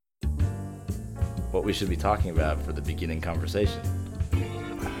what we should be talking about for the beginning conversation.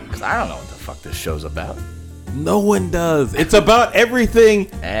 Because I don't know what the fuck this show's about. No one does. It's about everything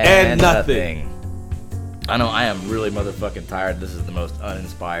and nothing. I know I am really motherfucking tired. This is the most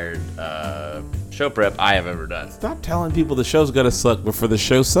uninspired show prep I have ever done. Stop telling people the show's gonna suck before the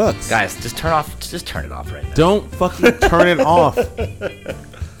show sucks. Guys, just turn it off right now. Don't fucking turn it off.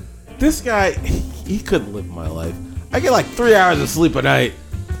 This guy, he couldn't live my life. I get like 3 hours of sleep a night.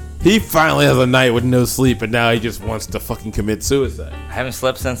 He finally has a night with no sleep, and now he just wants to fucking commit suicide. I haven't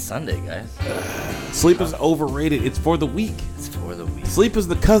slept since Sunday, guys. Sleep is overrated. It's for the weak. It's for the weak. Sleep is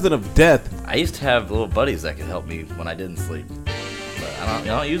the cousin of death. I used to have little buddies that could help me when I didn't sleep. But I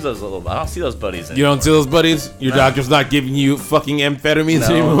don't use those I don't see those buddies anymore. You don't see those buddies? Your doctor's not giving you fucking amphetamines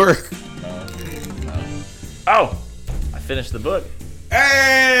anymore? No. Oh! I finished the book.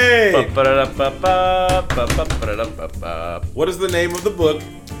 Hey! What is the name of the book?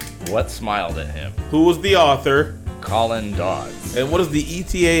 What Smiled at Him? Who was the author? Colin Dodds. And what is the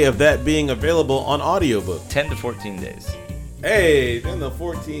ETA of that being available on audiobook? 10 to 14 days. Hey, 10 to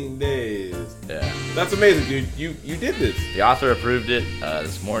 14 days. Yeah. That's amazing, dude. You did this. The author approved it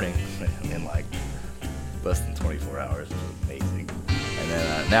this morning in like less than 24 hours. It was amazing. And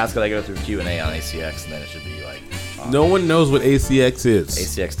then now it's got to go through Q&A on ACX, and then it should be like... No one knows what ACX is.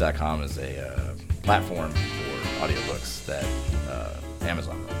 ACX.com is a platform for audiobooks that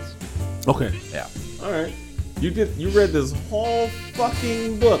Amazon runs. Okay. Yeah. All right. You read this whole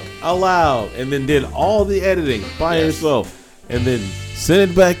fucking book aloud and then did all the editing by yourself and then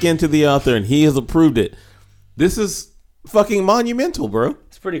sent it back into the author and he has approved it. This is fucking monumental, bro.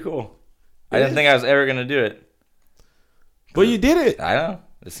 It's pretty cool. I didn't think I was ever going to do it. But you did it. I know.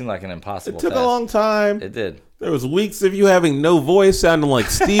 It seemed like an impossible task. It took task. a long time. It did. There was weeks of you having no voice, sounding like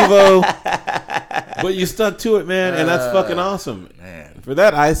Steve-O. But you stuck to it, man, and that's fucking awesome. Man. For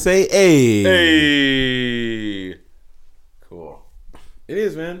that, I say, hey. Hey. Cool. It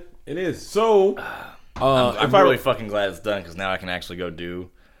is, man. It is. So, I'm really fucking glad it's done because now I can actually go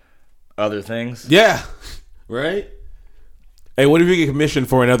do other things. Yeah. Right? Hey, what if you get commissioned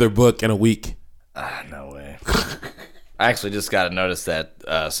for another book in a week? No way. I actually just got to notice that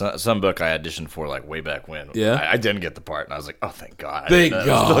some book I auditioned for like way back when. Yeah. I didn't get the part, and I was like, oh, thank God. Thank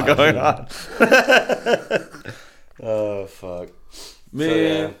God. Still going on. Oh, fuck. Man. So,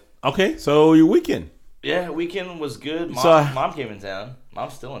 yeah. Okay, so your weekend. Yeah, weekend was good. Mom came in town.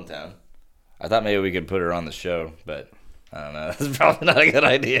 Mom's still in town. I thought maybe we could put her on the show, but I don't know. That's probably not a good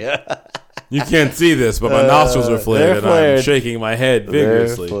idea. You can't see this, but my nostrils are flared, and I'm shaking my head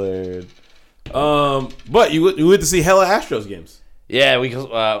vigorously. They're flared. But you went to see hella Astros games.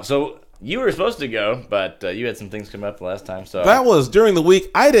 Yeah, so you were supposed to go, but you had some things come up the last time. So that was during the week.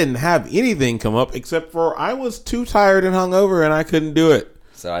 I didn't have anything come up except for I was too tired and hungover, and I couldn't do it.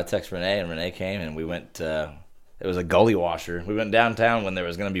 So I texted Renee, and Renee came, and we went. It was a gully washer. We went downtown when there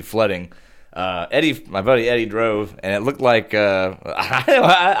was going to be flooding. Eddie, my buddy Eddie, drove, and it looked like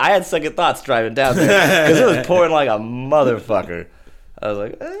I had second thoughts driving down there because it was pouring like a motherfucker. I was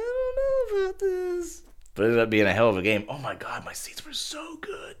like, I don't know about this, but it ended up being a hell of a game. Oh my God, my seats were so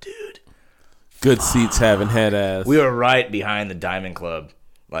good, dude. Good seats having head ass. We were right behind the Diamond Club,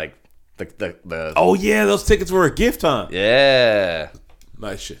 like the. Oh yeah, those tickets were a gift, huh? Yeah.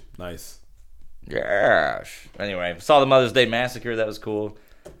 Nice shit. Nice. Gosh. Anyway, saw the Mother's Day Massacre. That was cool.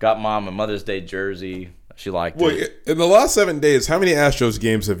 Got Mom a Mother's Day jersey. She liked it. Wait, in the last 7 days, how many Astros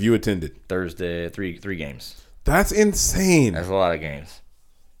games have you attended? Thursday, three games. That's insane. That's a lot of games.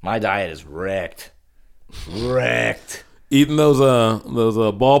 My diet is wrecked. Wrecked. Eating those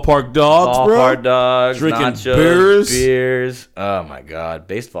ballpark dogs, bro. Ballpark dogs, drinking nachos, beers. Oh my God,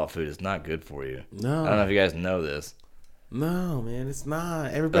 baseball food is not good for you. No. I don't know if you guys know this. No, man, it's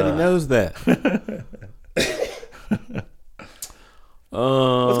not. Everybody knows that.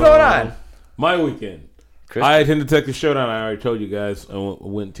 What's going on? My weekend. Christian? I attended Texas Showdown. I already told you guys. I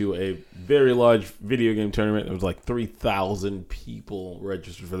went to a very large video game tournament. There was like 3,000 people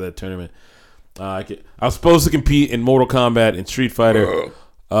registered for that tournament. I was supposed to compete in Mortal Kombat and Street Fighter.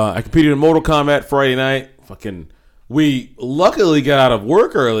 I competed in Mortal Kombat Friday night. We luckily got out of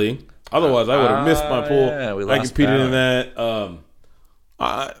work early. Otherwise, I would have missed my pool. Yeah, we I lost competed power. in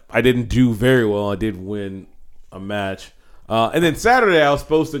that. I didn't do very well. I did win a match. And then Saturday, I was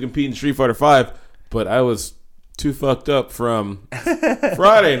supposed to compete in Street Fighter 5, but I was too fucked up from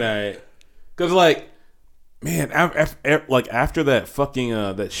Friday night. Because, man, after that fucking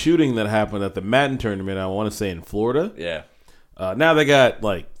that shooting that happened at the Madden tournament, I want to say in Florida. Yeah. Now they got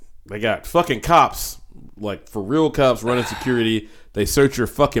fucking cops, for real cops running security. They search your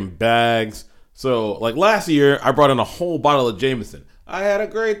fucking bags. So, last year, I brought in a whole bottle of Jameson. I had a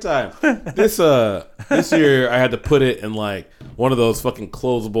great time. This year I had to put it in like one of those fucking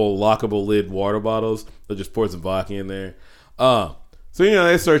closable, lockable lid water bottles that just pour some vodka in there. So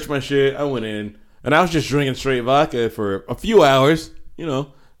they searched my shit. I went in and I was just drinking straight vodka for a few hours.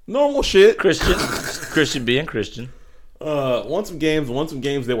 Normal shit. Christian being Christian. Won some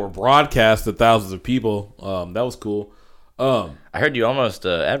games that were broadcast to thousands of people. That was cool. I heard you almost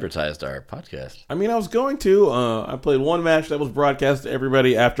advertised our podcast. I was going to. I played one match that was broadcast to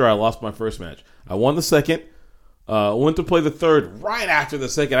everybody after I lost my first match. I won the second. Went to play the third right after the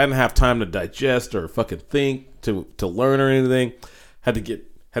second. I didn't have time to digest or fucking think to learn or anything. Had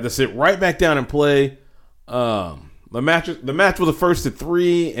to sit right back down and play. The match was the first to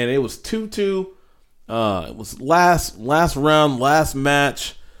 3, and it was 2-2. It was last round, last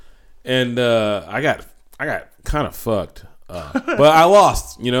match, and I got kind of fucked. But I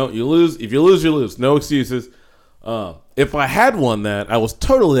lost. You lose. If you lose, you lose. No excuses. If I had won that, I was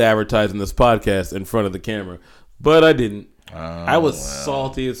totally advertising this podcast in front of the camera, but I didn't. I was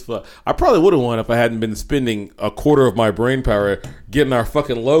salty as fuck. I probably would have won if I hadn't been spending a quarter of my brain power getting our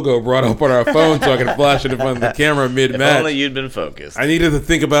fucking logo brought up on our phone so I could flash it in front of the camera mid-match. If only you'd been focused. I needed to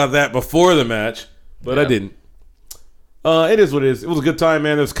think about that before the match, but I didn't. It is what it is. It was a good time,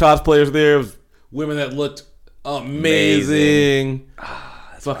 man. There was cosplayers there. There was women that looked amazing.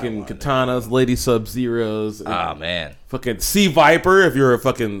 Fucking katanas, lady Sub-Zeros. Oh, man. Fucking Sea Viper, if you're a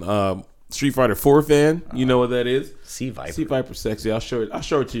fucking Street Fighter 4 fan, you know what that is. Sea Viper. Sea Viper's sexy. I'll show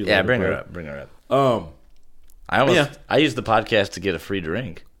it to you. Yeah, later, bring her up. I used the podcast to get a free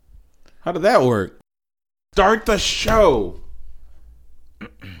drink. How did that work? Start the show.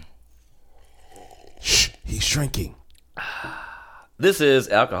 Shh, he's shrinking. This is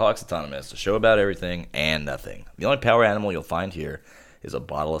Alcoholics Anonymous, a show about everything and nothing. The only power animal you'll find here is a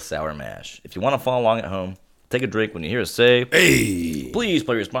bottle of sour mash. If you want to follow along at home, take a drink when you hear us say, "Hey!" Please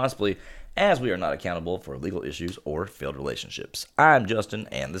play responsibly, as we are not accountable for legal issues or failed relationships. I'm Justin,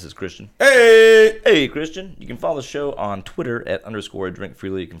 and this is Christian. Hey! Hey, Christian. You can follow the show on Twitter at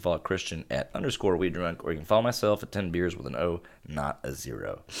 _drinkfreely. You can follow Christian at _wedrunk, or you can follow myself at 10 beers with an O, not a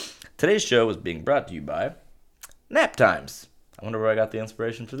 0. Today's show is being brought to you by Nap Times. I wonder where I got the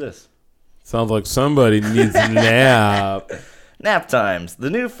inspiration for this. Sounds like somebody needs a nap. Nap Times.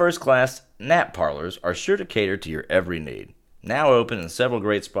 The new first-class nap parlors are sure to cater to your every need. Now open in several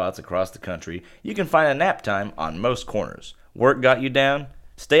great spots across the country, you can find a nap time on most corners. Work got you down?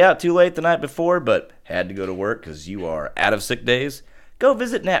 Stay out too late the night before, but had to go to work because you are out of sick days? Go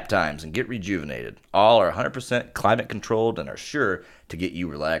visit Nap Times and get rejuvenated. All are 100% climate controlled and are sure to get you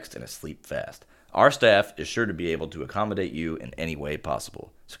relaxed and asleep fast. Our staff is sure to be able to accommodate you in any way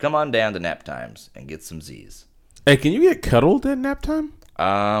possible. So come on down to Nap Times and get some Z's. Hey, can you get cuddled at nap time?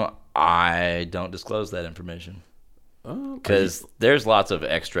 I don't disclose that information. Because there's lots of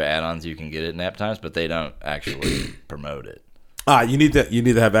extra add-ons you can get at Nap Times, but they don't actually promote it. You need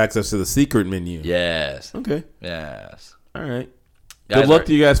to have access to the secret menu. Yes. Okay. Yes. All right. Good luck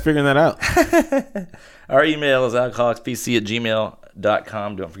to you guys figuring that out. Our email is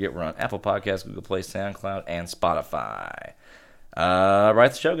alcoholicspc@gmail.com. Don't forget we're on Apple Podcasts, Google Play, SoundCloud, and Spotify.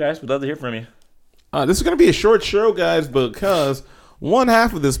 Write the show, guys. We'd love to hear from you. This is going to be a short show, guys, because one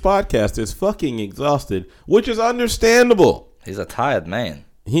half of this podcast is fucking exhausted, which is understandable. He's a tired man.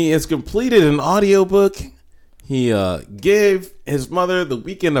 He has completed an audiobook. He gave his mother the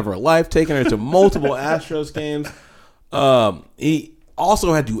weekend of her life, taking her to multiple Astros games. He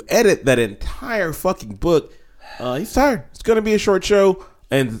also had to edit that entire fucking book. He's tired. It's going to be a short show.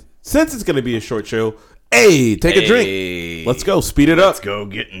 And since it's going to be a short show, take a drink. Let's go. Speed it up. Let's go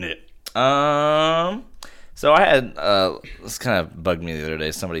getting it. So I had, this kind of bugged me the other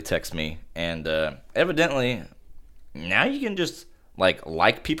day. Somebody texted me, and evidently now you can just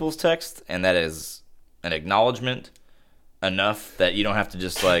like people's text, and that is an acknowledgement enough that you don't have to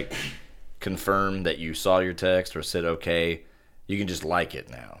just confirm that you saw your text or said okay. You can just like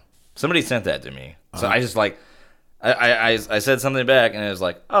it now. Somebody sent that to me, so I just I said something back, and it was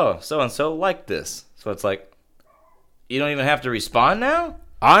like, oh, so and so liked this. So it's like you don't even have to respond now.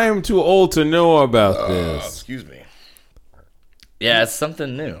 I am too old to know about this. Excuse me. Yeah, it's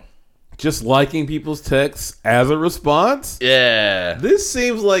something new. Just liking people's texts as a response? Yeah. This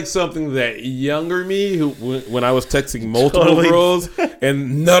seems like something that younger me, who when I was texting multiple girls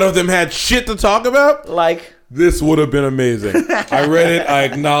and none of them had shit to talk about, this would have been amazing. I read it, I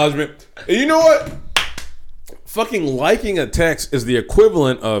acknowledged it. And you know what? Fucking liking a text is the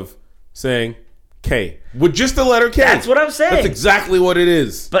equivalent of saying K. With just the letter K. That's what I'm saying. That's exactly what it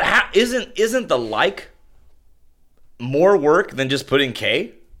is. But how isn't the like more work than just putting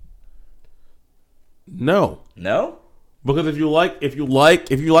K? No. No? Because if you like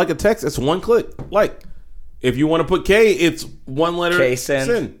a text, it's one click. Like, if you want to put K, it's one letter. K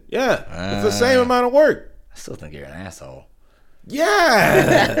send. Yeah, it's the same amount of work. I still think you're an asshole.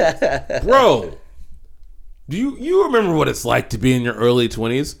 Yeah, bro. Do you remember what it's like to be in your early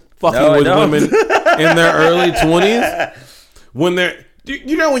 20s, fucking No, I with don't. women in their early 20s? When they're,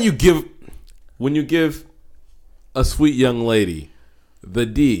 when you give a sweet young lady the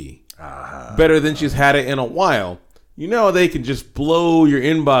D better than she's had it in a while, they can just blow your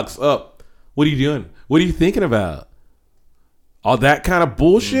inbox up. What are you doing? What are you thinking about? All that kind of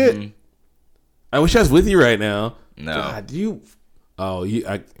bullshit. Mm-hmm. I wish I was with you right now. No. God,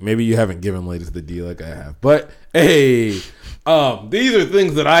 maybe you haven't given ladies the D like I have. But hey, these are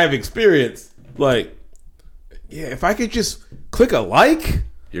things that I have experienced. Like, yeah, if I could just click a like,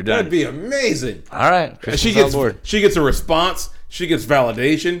 you're done. That'd be amazing. All right, She gets a response. She gets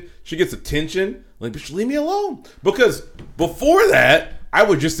validation. She gets attention. Like, bitch, leave me alone. Because before that, I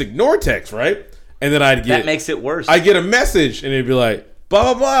would just ignore text, right? And then that makes it worse. I'd get a message and it'd be like, blah,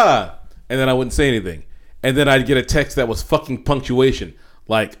 blah, blah. And then I wouldn't say anything. And then I'd get a text that was fucking punctuation.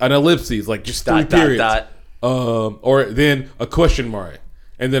 Like an ellipses, like just three periods. Or then a question mark.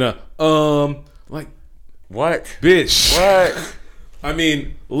 And then like, what? Bitch. What? I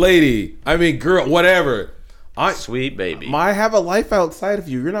mean, lady. I mean, girl, whatever. Sweet baby. I have a life outside of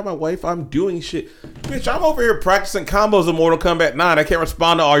you. You're not my wife. I'm doing shit. Bitch, I'm over here practicing combos in Mortal Kombat 9. I can't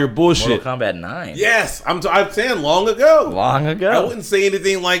respond to all your bullshit. Mortal Kombat 9? Yes. I'm saying long ago. Long ago? I wouldn't say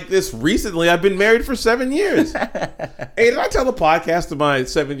anything like this recently. I've been married for 7 years. Hey, did I tell the podcast that my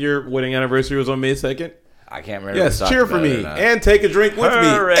 7-year wedding anniversary was on May 2nd? I can't remember. Yes, cheer for me. And take a drink with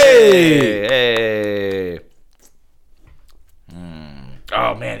Hooray. me. Hey! Hey!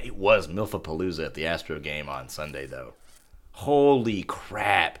 Oh, man, it was Milfapalooza at the Astro game on Sunday, though. Holy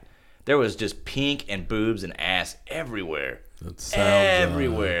crap. There was just pink and boobs and ass everywhere. That sounds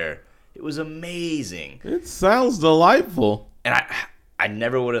everywhere. It was amazing. It sounds delightful. And I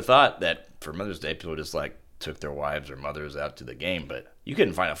never would have thought that for Mother's Day, people just, took their wives or mothers out to the game, but you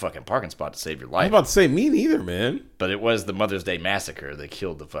couldn't find a fucking parking spot to save your life. I was about to say, me neither, man. But it was the Mother's Day massacre. They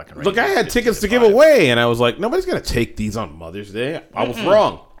killed the fucking Rangers. Look, I had tickets to give away, and I was like, nobody's going to take these on Mother's Day. I was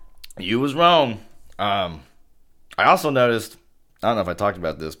wrong. You was wrong. I also noticed, I don't know if I talked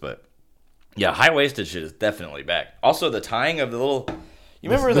about this, but yeah, high-waisted shit is definitely back. Also, the tying of the little, you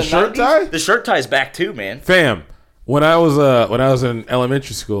remember the shirt 90s? tie? The shirt tie's back too, man. Fam, when I was in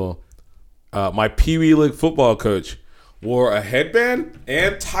elementary school, my Pee Wee League football coach wore a headband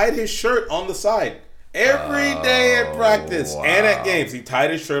and tied his shirt on the side. Every day at practice and at games, he tied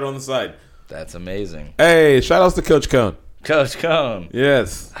his shirt on the side. That's amazing. Hey, shout outs to Coach Cone. Coach Cone.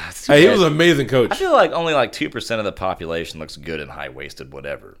 Yes. Hey, he was an amazing coach. I feel like only 2% of the population looks good in high-waisted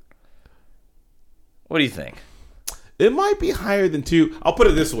whatever. What do you think? It might be higher than 2. I'll put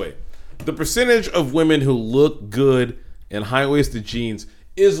it this way. The percentage of women who look good in high-waisted jeans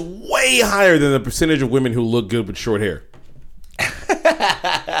is way higher than the percentage of women who look good with short hair.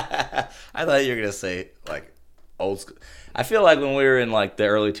 I thought you were gonna say old school. I feel like when we were in the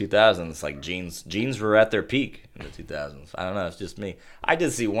early 2000s, jeans were at their peak in the 2000s. I don't know, it's just me. I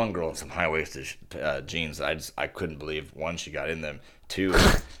did see one girl in some high-waisted jeans. I couldn't believe, one, she got in them. Two,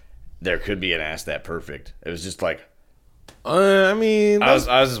 there could be an ass that perfect. It was just I mean, I was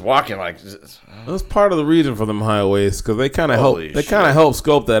just walking that's part of the reason for them high waists, because they kind of help. They kind of help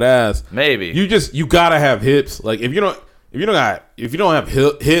sculpt that ass. Maybe you gotta have hips. Like if you don't have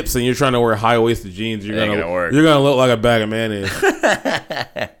hips and you're trying to wear high waisted jeans, you're gonna look like a bag of mayonnaise.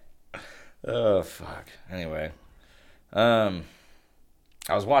 Oh fuck. Anyway, I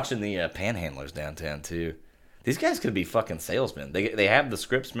was watching the Panhandlers downtown too. These guys could be fucking salesmen. They have the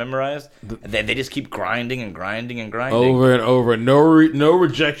scripts memorized. They just keep grinding and grinding and grinding over and over. No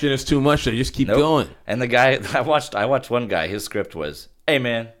rejection is too much. They just keep going. And the guy I watched one guy. His script was, "Hey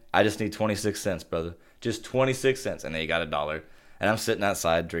man, I just need 26 cents, brother. Just 26 cents." And then he got $1. And I'm sitting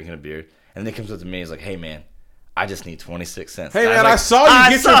outside drinking a beer. And then he comes up to me. He's like, "Hey man, I just need 26 cents." Hey man, I saw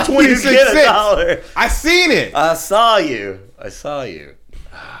you get your 26 cents. I seen it. I saw you.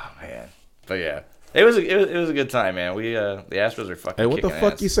 Oh man. But yeah. It was a good time, man. We the Astros are fucking. Hey, what the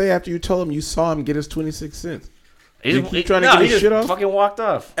fuck ass. You say after you told him you saw him get his 26 cents? You keep trying to get his shit off. Fucking walked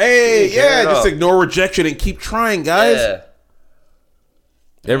off. Hey, yeah, just ignore rejection and keep trying, guys. Yeah.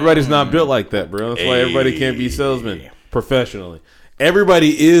 Everybody's not built like that, bro. That's why everybody can't be salesmen professionally.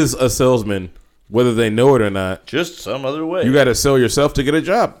 Everybody is a salesman, whether they know it or not. Just some other way. You got to sell yourself to get a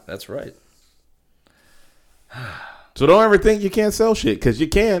job. That's right. So don't ever think you can't sell shit, because you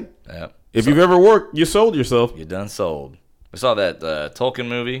can. Yep. If you've ever worked, you sold yourself. You done sold. We saw that Tolkien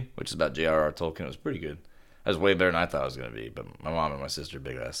movie, which is about J.R.R. Tolkien. It was pretty good. That was way better than I thought it was gonna be. But my mom and my sister are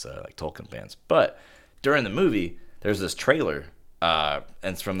big ass like Tolkien fans. But during the movie, there's this trailer, and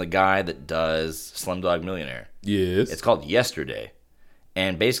it's from the guy that does Slumdog Millionaire. Yes. It's called Yesterday,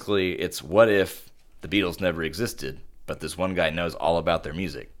 and basically, it's what if the Beatles never existed, but this one guy knows all about their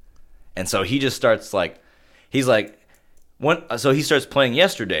music, and so he just starts like, he's like. So he starts playing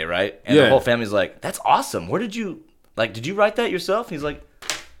Yesterday, right? And the whole family's like, "That's awesome. Where did you did you write that yourself?" And he's like,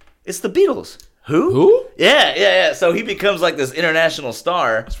 "It's the Beatles." Who? Yeah. So he becomes like this international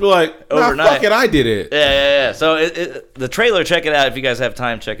star. It's like overnight. Fuck it, I did it. Yeah. So the trailer, check it out if you guys have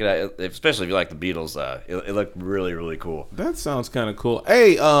time. Check it out, especially if you like the Beatles. It looked really, really cool. That sounds kind of cool.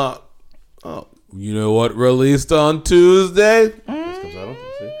 Hey, you know what released on Tuesday? This comes out on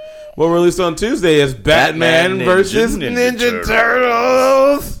Tuesday. What released on Tuesday is Batman versus Ninja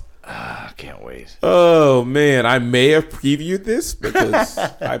Turtles. I can't wait. Oh, man. I may have previewed this because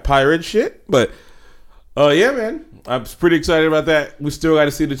I pirate shit. But, yeah, man. I'm pretty excited about that. We still got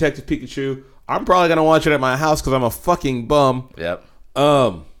to see Detective Pikachu. I'm probably going to watch it at my house because I'm a fucking bum. Yep.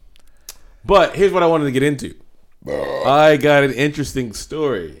 But here's what I wanted to get into. I got an interesting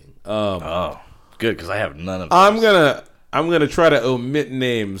story. Good, because I have none of those. I'm gonna try to omit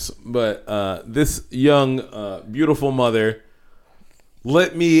names, but this young, beautiful mother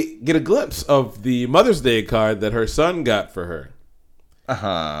let me get a glimpse of the Mother's Day card that her son got for her.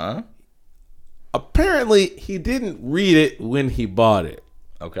 Uh-huh. Apparently, he didn't read it when he bought it.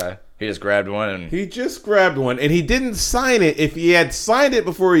 Okay. He just grabbed one and... He just grabbed one, and he didn't sign it. If he had signed it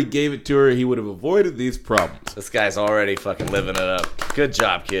before he gave it to her, he would have avoided these problems. This guy's already fucking living it up. Good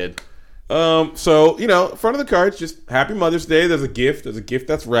job, kid. So, front of the card, just Happy Mother's Day. There's a gift. There's a gift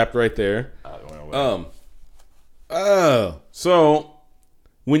that's wrapped right there. So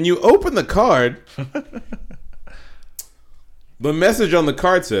when you open the card, the message on the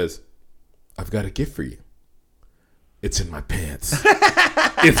card says, "I've got a gift for you. It's in my pants.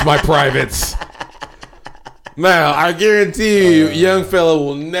 It's my privates." Now, I guarantee you, young fella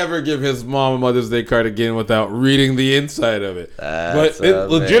will never give his mom a Mother's Day card again without reading the inside of it. But it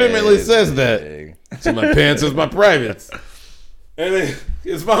legitimately says that. It's in my pants, it's my privates. And then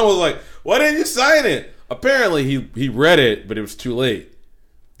his mom was like, "Why didn't you sign it?" Apparently, he read it, but it was too late.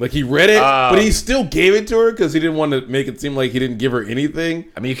 Like, he read it, but he still gave it to her because he didn't want to make it seem like he didn't give her anything.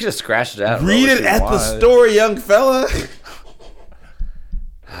 I mean, you could have scratched it out. Read it at the store, young fella.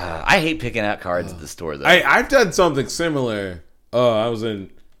 I hate picking out cards at the store, though. I've done something similar. I was in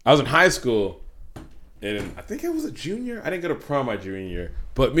high school, and I think I was a junior. I didn't go to prom my junior year,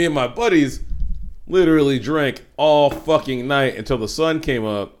 but me and my buddies literally drank all fucking night until the sun came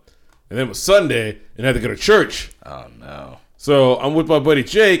up, and then it was Sunday, and I had to go to church. Oh no! So I'm with my buddy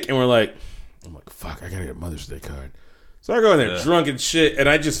Jake, and I'm like, fuck, I gotta get a Mother's Day card. So I go in there drunk and shit, and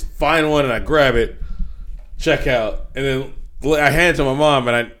I just find one and I grab it, check out, and then I hand it to my mom,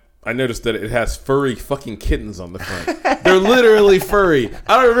 and I noticed that it has furry fucking kittens on the front. They're literally furry.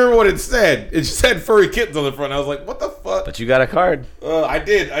 I don't remember what it said. It just had furry kittens on the front. I was like, what the fuck? But you got a card. I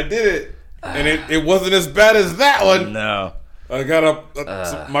did it. And it wasn't as bad as that one. No. I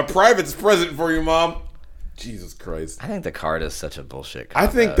got my private's present for you, Mom. Jesus Christ. I think the card is such a bullshit I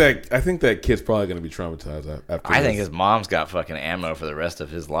think that kid's probably going to be traumatized after I think his mom's got fucking ammo for the rest of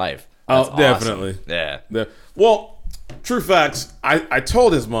his life. That's definitely. Awesome. Yeah. Well, true facts. I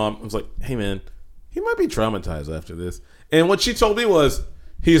told his mom, I was like, "Hey man, he might be traumatized after this." And what she told me was,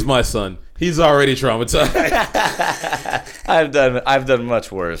 "He's my son. He's already traumatized." I've done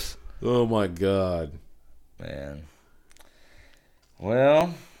much worse. Oh my god, man.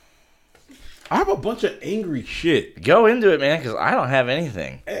 Well, I have a bunch of angry shit. Go into it, man, because I don't have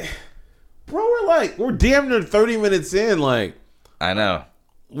anything. Bro, we're damn near 30 minutes in. Like, I know.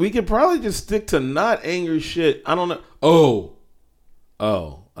 We could probably just stick to not angry shit. I don't know. Oh,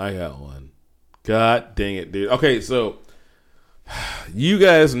 I got one. God dang it, dude. Okay, so you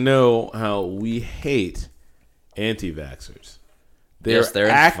guys know how we hate anti-vaxxers. They're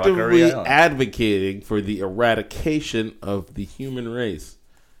actively advocating for the eradication of the human race.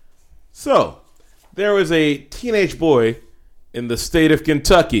 So, there was a teenage boy in the state of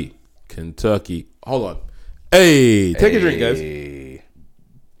Kentucky. Hold on. Hey, take a drink, guys.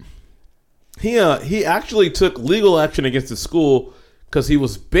 He actually took legal action against the school because he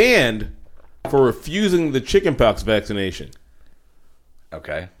was banned for refusing the chickenpox vaccination.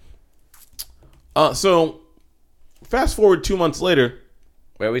 Okay. So, fast forward 2 months later.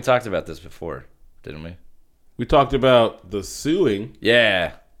 Wait, we talked about this before, didn't we? We talked about the suing.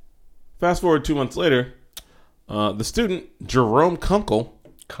 Yeah. Fast forward 2 months later, the student, Jerome Kunkel.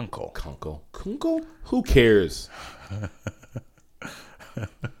 Kunkel? Who cares?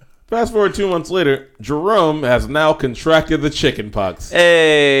 Fast forward 2 months later, Jerome has now contracted the chicken pox.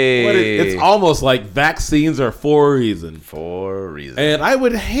 Hey. It's almost like vaccines are for a reason. For a reason. And I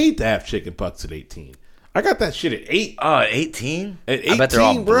would hate to have chicken pox at 18. I got that shit at 8. Oh, at 18? At 18, I bet they're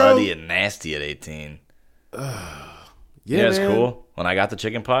all bro. bloody and nasty at 18. Yeah, it's man. cool. When I got the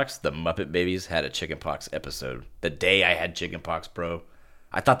chicken pox, the Muppet Babies had a chicken pox episode. The day I had chicken pox, bro.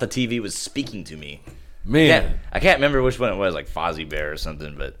 I thought the TV was speaking to me. Man. I can't remember which one it was, like Fozzie Bear or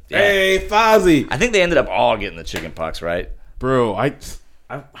something, but yeah. Hey, Fozzie. I think they ended up all getting the chicken pox, right? Bro,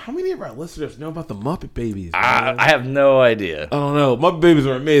 how many of our listeners know about the Muppet Babies? I have no idea. I don't know. Muppet Babies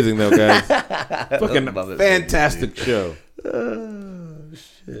are amazing, though, guys. Fucking Muppet fantastic show.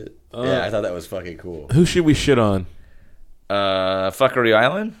 Shit. Yeah, I thought that was fucking cool. Who should we shit on? Fuckery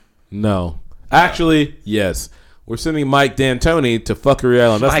Island? No. Actually, yes. We're sending Mike D'Antoni to Fuckery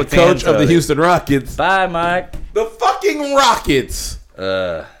Island. That's Mike the coach of the D'Antoni. Houston Rockets. Bye, Mike. The fucking Rockets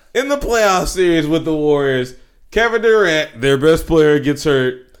in the playoff series with the Warriors. Kevin Durant, their best player, gets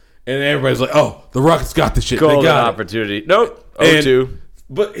hurt, and everybody's like, "Oh, the Rockets got the shit. They Golden got it." opportunity. Nope. And- 0-2.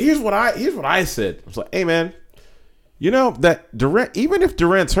 But here's what I said. I was like, "Hey, man, you know that Durant. Even if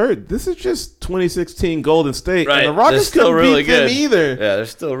Durant's hurt, this is just 2016 Golden State, Right. and the Rockets They're still couldn't really beat them good. either. Yeah, they're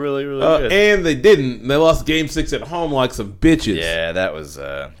still really, really good. And they didn't. They lost Game 6 at home like some bitches. Yeah, that was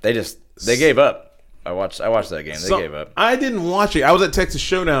they gave up. I watched that game. They gave up. I didn't watch it. I was at Texas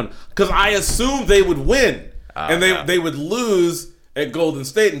Showdown because I assumed they would win. And they would lose at Golden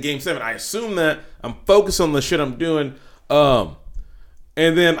State in Game 7. I assume that. I'm focused on the shit I'm doing. And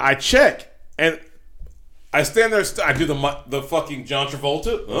then I check. And I stand there. I do the fucking John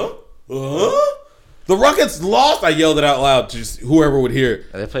Travolta. The Rockets lost. I yelled it out loud to just whoever would hear.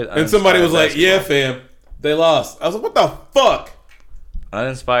 They played And somebody was like, uninspired "Yeah, fam. They lost." I was like, "What the fuck?"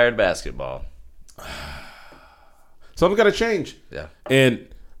 Uninspired basketball. Something's got to change. Yeah. And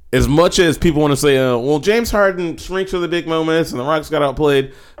as much as people want to say, well, James Harden shrinks for the big moments and the Rockets got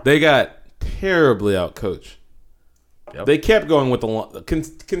outplayed, they got terribly outcoached. Yep. They kept going with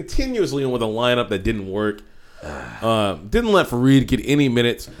continuously with a lineup that didn't work. Didn't let Fareed get any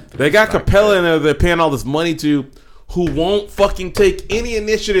minutes. They got Capella in there they're paying all this money to, who won't fucking take any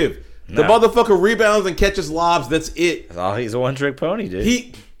initiative. The motherfucker rebounds and catches lobs. That's it. Oh, he's a one-trick pony,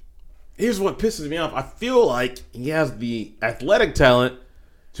 dude. Here's what pisses me off. I feel like he has the athletic talent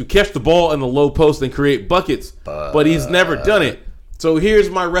to catch the ball in the low post and create buckets, but he's never done it. So here's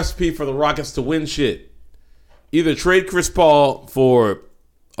my recipe for the Rockets to win shit. Either trade Chris Paul for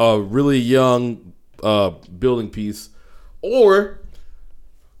a really young building piece, or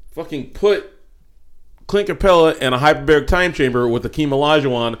fucking put Clint Capella in a hyperbaric time chamber with Akeem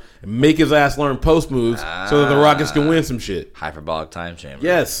Olajuwon and make his ass learn post moves so that the Rockets can win some shit. Hyperbolic time chamber.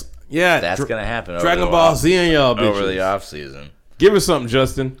 Yes. Yeah. That's going to happen Dragon Ball Z and y'all bitches. over the offseason. Give us something,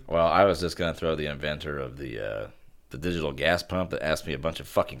 Justin. Well, I was just going to throw the inventor of the digital gas pump that asked me a bunch of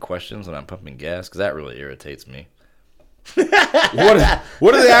fucking questions when I'm pumping gas, because that really irritates me. What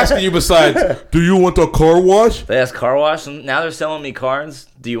are they asking you besides, do you want a car wash? They asked car wash, and now they're selling me cards.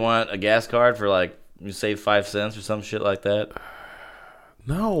 Do you want a gas card for, like, you save 5 cents or some shit like that?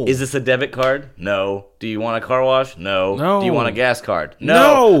 No. Is this a debit card? No. Do you want a car wash? No. No. Do you want a gas card?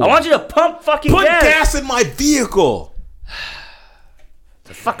 No. I want you to pump fucking Put gas. gas in my vehicle.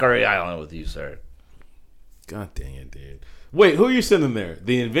 The fuckery island with you, sir. God dang it, dude. Wait, who are you sending there?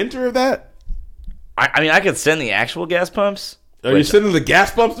 The inventor of that? I mean, I could send the actual gas pumps. Are you sending the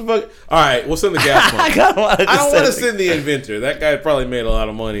gas pumps to fuck? All right, we'll send the gas pumps. I don't want to send the inventor. That guy probably made a lot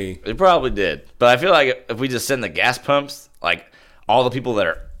of money. He probably did. But I feel like if we just send the gas pumps, like, all the people that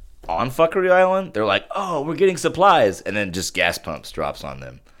are on Fuckery Island, they're like, oh, we're getting supplies. And then just gas pumps drops on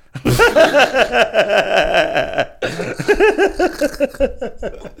them.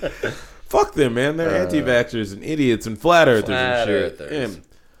 Fuck them, man. They're anti-vaxxers and idiots and flat earthers and shit. And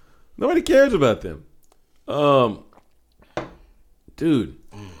nobody cares about them. Dude,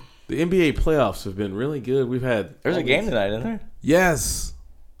 the NBA playoffs have been really good. We've had... There's a game tonight, isn't there? Yes.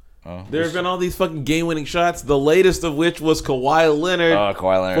 There have been all these fucking game-winning shots, the latest of which was Kawhi Leonard,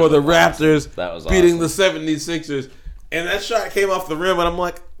 for the Raptors that was beating awesome. the 76ers. And that shot came off the rim, and I'm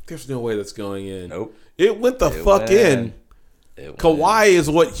like, there's no way that's going in. Nope. It went the fuck in. Kawhi is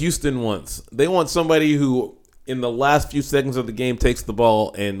what Houston wants. They want somebody who, in the last few seconds of the game, takes the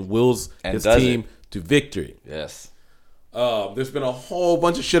ball and wills his team to victory. Yes. There's been a whole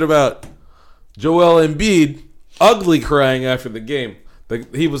bunch of shit about Joel Embiid ugly crying after the game.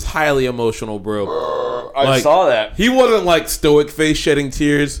 He was highly emotional, bro. I saw that. He wasn't like stoic face shedding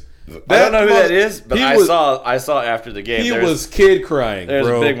tears. I don't know who that is, but I saw after the game. He was kid crying, There's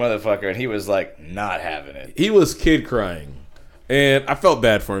bro. a big motherfucker, and he was like not having it. He was kid crying. And I felt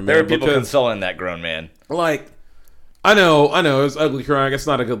bad for him, man. There were people consoling that grown man. Like, I know, it was ugly crying. It's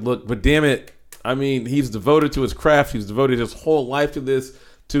not a good look, but damn it. I mean, he's devoted to his craft. He's devoted his whole life to this,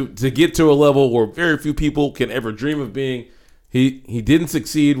 to get to a level where very few people can ever dream of being. He didn't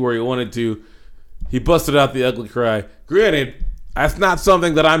succeed where he wanted to. He busted out the ugly cry. Granted, that's not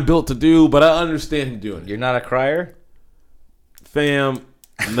something that I'm built to do, but I understand him doing it. You're not a crier? Fam,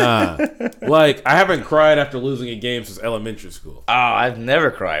 nah. Like, I haven't cried after losing a game since elementary school. Oh, I've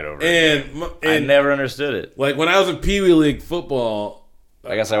never cried over it. And I never understood it. Like, when I was in Pee Wee League football,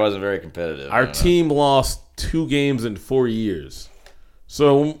 I guess I wasn't very competitive. our team lost 2 games in 4 years.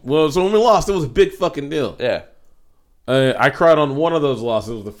 So when we lost, it was a big fucking deal. Yeah. I cried on one of those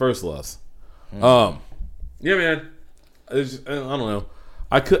losses. It was the first loss. Yeah, man. I don't know.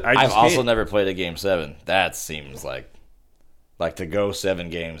 I've also never played a game 7. That seems like to go 7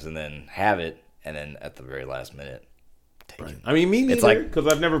 games and then have it, and then at the very last minute take it. I mean, me neither. It's like because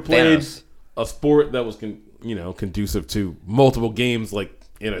I've never played Thanos. a sport that was conducive to multiple games like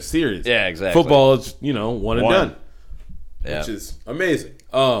in a series. Yeah, exactly. Football is one and done, Yeah. which is amazing.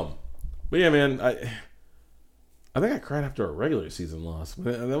 But yeah, man, I think I cried after a regular season loss.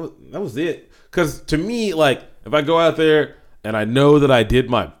 That was it. Because to me, like, if I go out there and I know that I did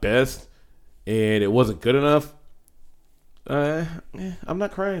my best and it wasn't good enough, I'm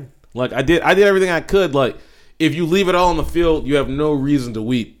not crying. Like, I did everything I could. Like, if you leave it all on the field, you have no reason to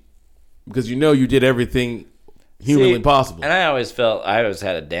weep because you did everything humanly possible. And I always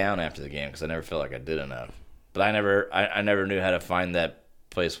had it down after the game because I never felt like I did enough. But I never knew how to find that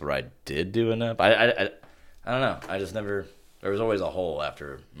place where I did do enough. I don't know. I just never. There was always a hole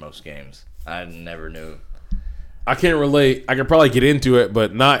after most games. I never knew. I can't relate. I could probably get into it,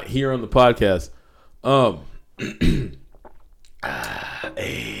 but not here on the podcast.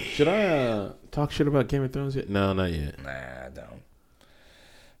 Should I talk shit about Game of Thrones yet? No, not yet. Nah, I don't.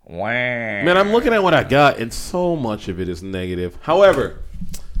 Man, I'm looking at what I got, and so much of it is negative. However,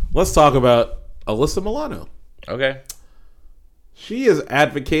 let's talk about Alyssa Milano. Okay. She is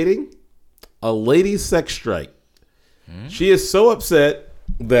advocating a ladies' sex strike. She is so upset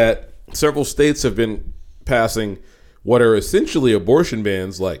that several states have been passing what are essentially abortion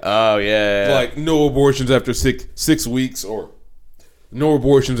bans, like like no abortions after six weeks, or no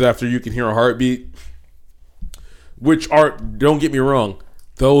abortions after you can hear a heartbeat. Which are, don't get me wrong,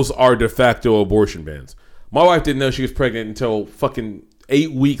 those are de facto abortion bans. My wife didn't know she was pregnant until fucking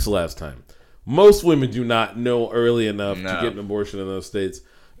 8 weeks last time. Most women do not know early enough to get an abortion in those states,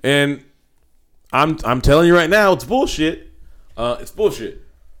 and I'm telling you right now, it's bullshit. It's bullshit.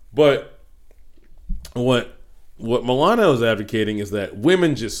 But what Milano is advocating is that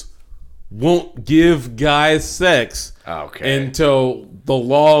women just won't give guys sex until the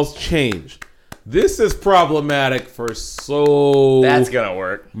laws change. This is problematic for that's gonna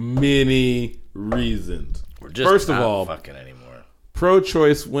work many reasons. We're just First of not all, fucking anymore.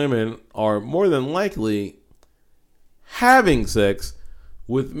 Pro-choice women are more than likely having sex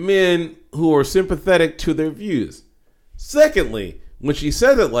with men who are sympathetic to their views. Secondly, when she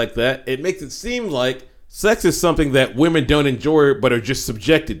says it like that, it makes it seem like sex is something that women don't enjoy but are just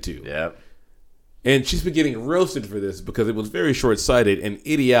subjected to. Yep. And she's been getting roasted for this because it was very short-sighted and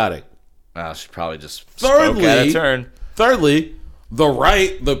idiotic. She probably just spoke out of turn. Thirdly,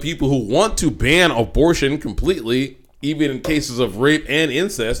 the people who want to ban abortion completely, even in cases of rape and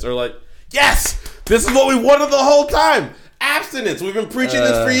incest, are like, yes, this is what we wanted the whole time. Abstinence. We've been preaching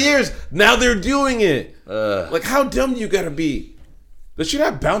this for years. Now they're doing it. Like, how dumb you gotta be? Does she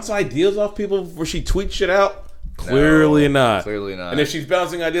not bounce ideas off people before she tweets shit out? Clearly not. Clearly not. And if she's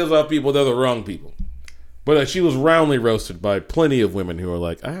bouncing ideas off people, they're the wrong people. But she was roundly roasted by plenty of women who are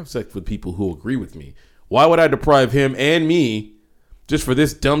like, I have sex with people who agree with me. Why would I deprive him and me just for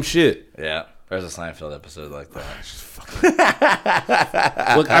this dumb shit? Yeah. There's a Seinfeld episode like that.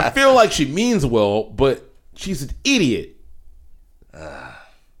 Look, I feel like she means well, but she's an idiot.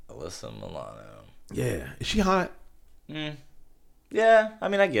 Alyssa Milano. Yeah. Is she hot? Yeah, I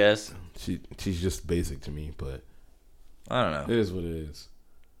mean, I guess. She's just basic to me, but I don't know. It is what it is.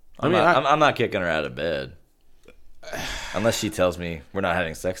 I'm not kicking her out of bed. Unless she tells me we're not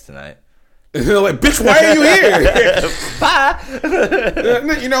having sex tonight. Like, bitch, why are you here?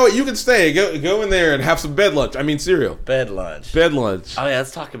 You know what? You can stay. Go in there and have some bed lunch. I mean, cereal. Bed lunch. Bed lunch. Oh, yeah,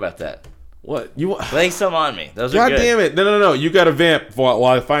 let's talk about that. What? Lay some on me. Those God are good. damn it. No. You got to vamp while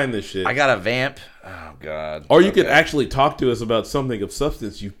I find this shit. I got a vamp. Oh, God. Or you could actually talk to us about something of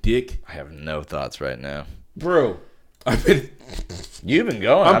substance, you dick. I have no thoughts right now. Bro, You've been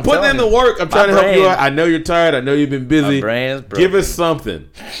going. I'm putting in the work. I'm trying to help you out. I know you're tired. I know you've been busy. My brain is broken. Give us something.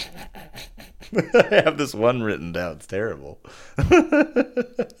 I have this one written down. It's terrible.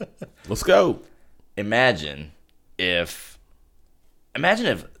 Let's go. Imagine if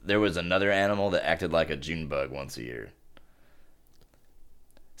there was another animal that acted like a June bug once a year.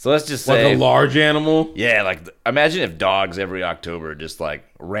 So let's just say Like a large animal? yeah, like imagine if dogs every October just like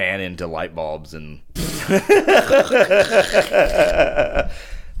ran into light bulbs and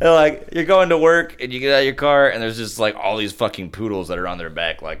they're like you're going to work and you get out of your car and there's just like all these fucking poodles that are on their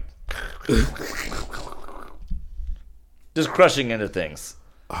back like just crushing into things.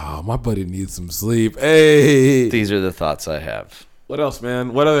 Oh, my buddy needs some sleep. Hey. These are the thoughts I have. What else,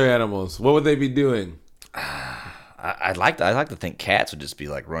 man? What other animals? What would they be doing? I'd like to think cats would just be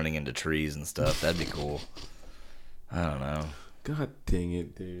like running into trees and stuff. That'd be cool. I don't know. God dang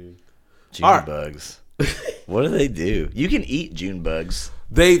it, dude. June bugs. What do they do? You can eat June bugs.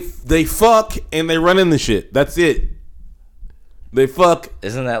 They fuck and they run in the shit. That's it. They fuck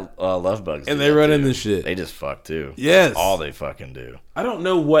Isn't that love bugs? and do they that run too? in the shit. They just fuck too. Yes. That's all they fucking do. I don't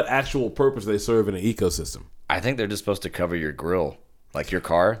know what actual purpose they serve in an ecosystem. I think they're just supposed to cover your grill, like your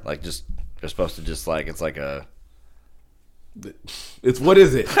car. Like just they're supposed to just like it's like a. It's what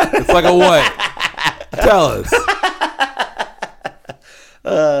is it? It's like a what? Tell us.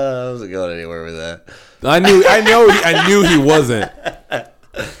 I wasn't going anywhere with that. I knew he wasn't.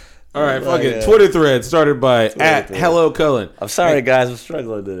 All right, fuck it. Twitter thread started by @HelloCullen. I'm sorry, guys. I'm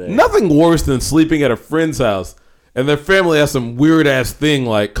struggling today. Nothing worse than sleeping at a friend's house and their family has some weird ass thing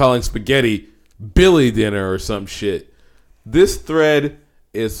like calling spaghetti Billy dinner or some shit. This thread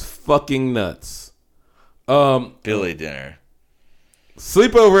is fucking nuts. Billy dinner.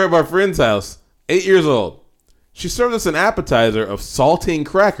 Sleepover at my friend's house, 8 years old. She served us an appetizer of saltine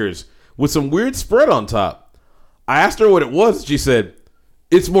crackers with some weird spread on top. I asked her what it was. She said,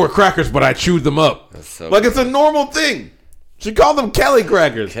 "It's more crackers, but I chewed them up." So like it's a normal thing. She called them Kelly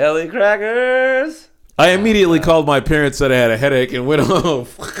crackers. Kelly crackers. I immediately called my parents, said I had a headache, and went home.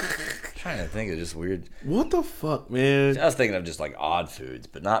 Trying to think of just weird. What the fuck, man? I was thinking of just like odd foods,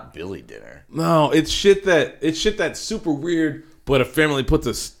 but not Billy dinner. No, it's shit that's super weird, but a family puts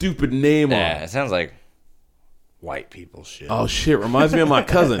a stupid name Yeah, on. it sounds like white people shit. Oh shit, reminds me of my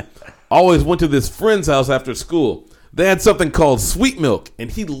cousin. Always went to this friend's house after school. They had something called sweet milk, and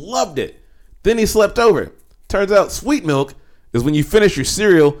he loved it. Then he slept over. Turns out sweet milk is when you finish your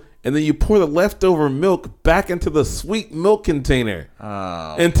cereal and then you pour the leftover milk back into the sweet milk container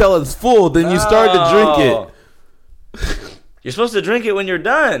until it's full. Then you start to drink it. You're supposed to drink it when you're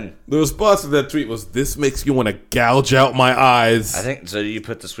done. The response to that tweet was, "This makes you want to gouge out my eyes." I think so. Do you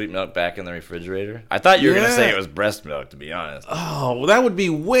put the sweet milk back in the refrigerator? I thought you were gonna Yeah. say it was breast milk. To be honest, Oh, well, that would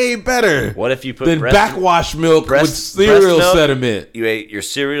be way better what if you put than backwash milk with cereal milk? sediment. You ate your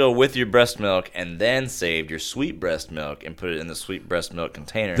cereal with your breast milk and then saved your sweet breast milk and put it in the sweet breast milk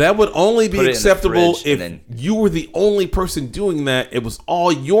container. That would only Put be it in the acceptable fridge if and then- you were the only person doing that. It was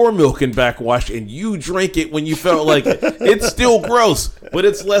all your milk and backwash, and you drank it when you felt like it. It's still gross, but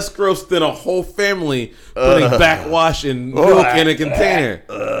it's less gross than a whole family putting backwash and milk in a container.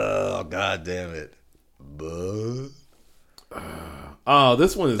 Oh, god damn it! Oh,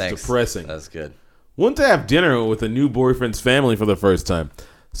 this one is Thanks. depressing. That's good. Went to have dinner with a new boyfriend's family for the first time.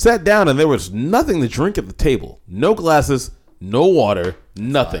 Sat down and there was nothing to drink at the table. No glasses, no water,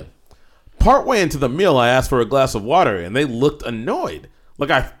 nothing. Partway into the meal, I asked for a glass of water and they looked annoyed.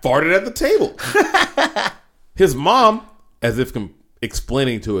 Like I farted at the table. His mom, as if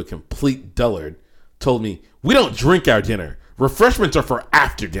explaining to a complete dullard, told me, "We don't drink our dinner. Refreshments are for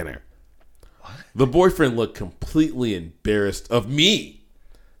after dinner." What? The boyfriend looked completely embarrassed of me.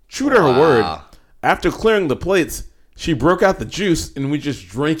 True to her word, after clearing the plates, she broke out the juice and we just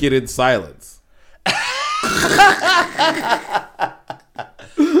drank it in silence.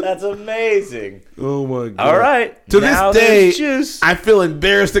 That's amazing. Oh my God. All right. To now this day, there's juice. I feel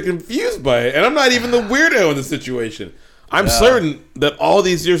embarrassed and confused by it. And I'm not even the weirdo in the situation. I'm certain that all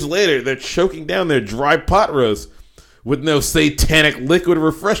these years later, they're choking down their dry pot roast with no satanic liquid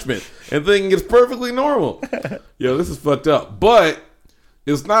refreshment and thinking it's perfectly normal. Yo, this is fucked up. But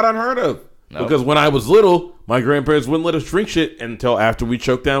it's not unheard of. Nope. Because when I was little, my grandparents wouldn't let us drink shit until after we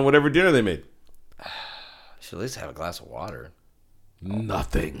choked down whatever dinner they made. Should at least have a glass of water.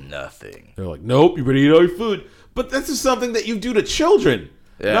 Nothing. They're like, "Nope, you better eat all your food." But this is something that you do to children.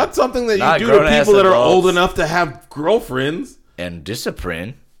 Yeah. Not something that Not you do to grown-ass people that are adults. old enough to have girlfriends. And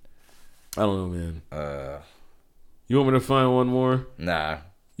discipline. I don't know, man. You want me to find one more? Nah.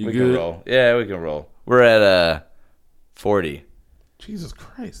 You we good? can roll. Yeah, we can roll. We're at 40. Jesus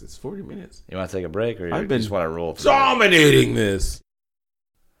Christ, it's 40 minutes. You want to take a break or you I've been just want to roll? Dominating this.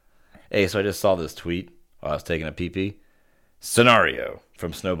 Hey, so I just saw this tweet while I was taking a pee-pee. Scenario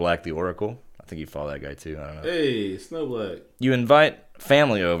from Snow Black the Oracle. I think you follow that guy too. I don't know. Hey, Snowblack. You invite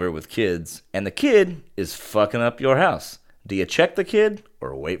family over with kids, and the kid is fucking up your house. Do you check the kid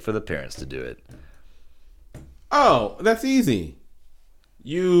or wait for the parents to do it? Oh, that's easy.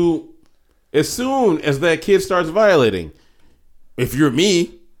 You, as soon as that kid starts violating, if you're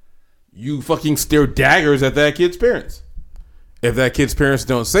me, you fucking stare daggers at that kid's parents. If that kid's parents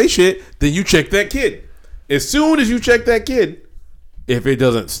don't say shit, then you check that kid. As soon as you check that kid, if it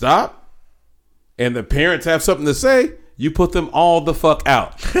doesn't stop and the parents have something to say, you put them all the fuck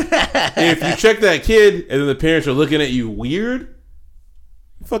out. If you check that kid and then the parents are looking at you weird,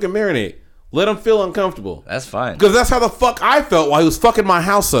 fucking marinate. Let them feel uncomfortable. That's fine. Because that's how the fuck I felt while he was fucking my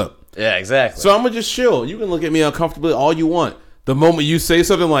house up. Yeah, exactly. So I'm going to just chill. You can look at me uncomfortably all you want. The moment you say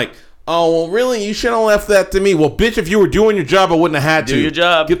something like, oh, well, really? You should have left that to me. Well, bitch, if you were doing your job, I wouldn't have had to. Do your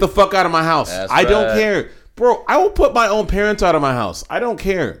job. Get the fuck out of my house. That's I don't right. care. Bro, I will put my own parents out of my house. I don't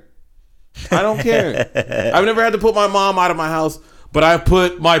care. I don't care. I've never had to put my mom out of my house, but I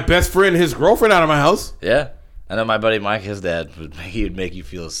put my best friend, his girlfriend, out of my house. Yeah. I know my buddy Mike, his dad, he would make you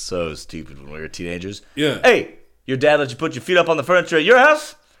feel so stupid when we were teenagers. Yeah. Hey, your dad let you put your feet up on the furniture at your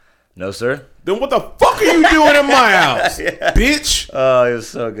house? No, sir. Then what the fuck are you doing in my house, bitch? Oh, he was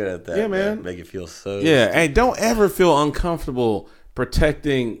so good at that. Yeah, man. Make you feel so Yeah, hey, don't ever feel uncomfortable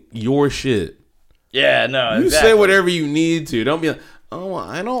protecting your shit. Yeah, no, You exactly. say whatever you need to. Don't be like, oh,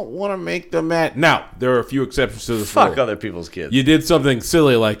 I don't want to make them mad. Now, there are a few exceptions to this Fuck rule. other people's kids. You did something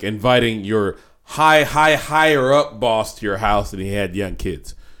silly like inviting your higher up boss to your house and he had young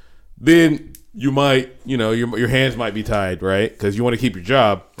kids. Then you might, your hands might be tied, right? Because you want to keep your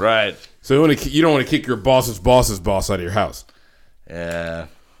job. Right. So you don't want to kick your boss's boss out of your house. Yeah.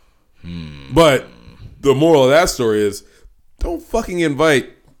 But the moral of that story is don't fucking invite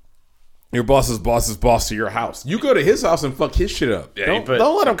your boss's boss to your house. You go to his house and fuck his shit up. Yeah,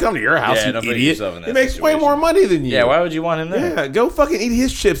 don't let him come to your house, Yeah, you don't put idiot. yourself in that He makes way situation. more money than you. Yeah, why would you want him there? Yeah, go fucking eat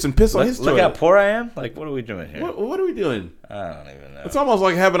his chips and piss on his Look toilet. how poor I am. Like, what are we doing here? What are we doing? I don't even know. It's almost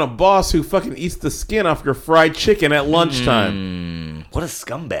like having a boss who fucking eats the skin off your fried chicken at lunchtime. What a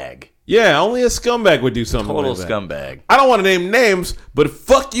scumbag. Yeah, only a scumbag would do something Total like that. scumbag. I don't want to name names, but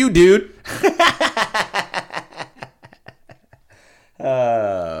fuck you, dude.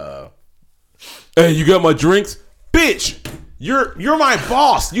 Hey, you got my drinks? Bitch, you're my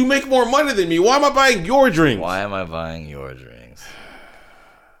boss. You make more money than me. Why am I buying your drinks? Why am I buying your drinks?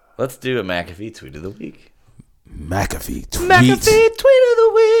 Let's do a McAfee tweet of the week. McAfee tweet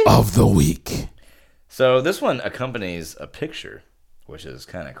tweet of the week. So this one accompanies a picture, which is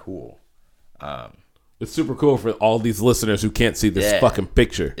kind of cool. It's super cool for all these listeners who can't see this Yeah. fucking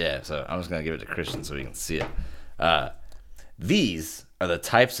picture. Yeah, so I'm just going to give it to Christian so he can see it. These are the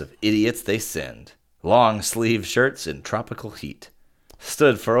types of idiots they send. Long sleeve shirts in tropical heat.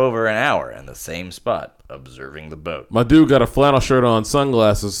 Stood for over an hour in the same spot, observing the boat. My dude got a flannel shirt on,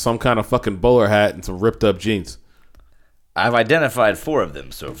 sunglasses, some kind of fucking bowler hat, and some ripped up jeans. I've identified 4 of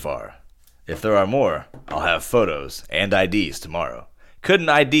them so far. If there are more, I'll have photos and IDs tomorrow. Couldn't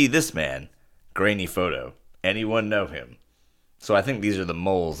ID this man. Grainy photo. Anyone know him? So I think these are the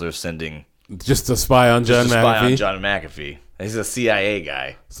moles they're sending Just to spy on John to spy McAfee. on John McAfee. He's a CIA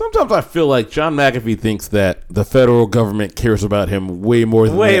guy. Sometimes I feel like John McAfee thinks that the federal government cares about him way more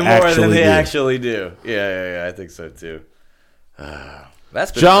than they actually do. do. Yeah, I think so too.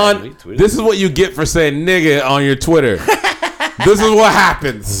 That's been John, McAfee tweeted. this is what you get for saying nigga on your Twitter. This is what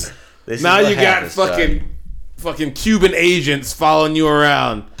happens. This is Now what you got happens, son. fucking Cuban agents following you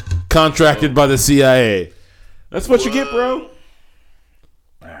around, contracted by the CIA. That's what you get, bro.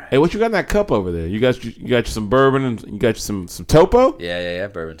 Hey, what you got in that cup over there? You got you some bourbon and you got some Topo? Yeah.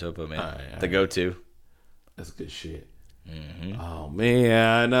 Bourbon Topo, man. right. The go-to. That's good shit. Oh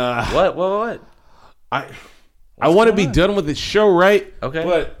man, What? I want to be done with this show, right? Okay.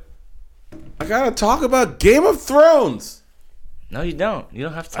 But I gotta talk about Game of Thrones. No, you don't. You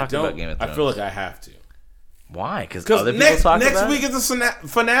don't have to talk about Game of Thrones. I feel like I have to. Why? Because Because other people talk next about week it? is the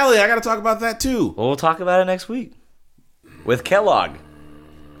finale. I gotta talk about that too. Well, we'll talk about it next week. With Kellogg.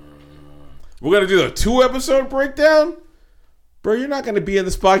 We're gonna do a 2-episode breakdown, bro. You're not gonna be in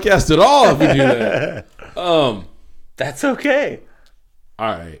this podcast at all if we do that. That's okay. All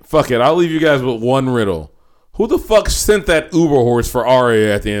right, fuck it. I'll leave you guys with one riddle. Who the fuck sent that Uber horse for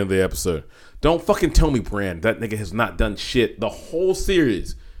Arya at the end of the episode? Don't fucking tell me, Brand. That nigga has not done shit the whole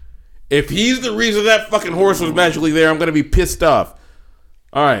series. If he's the reason that fucking horse was magically there, I'm gonna be pissed off.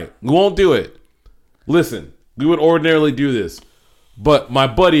 All right, we won't do it. Listen, we would ordinarily do this. But my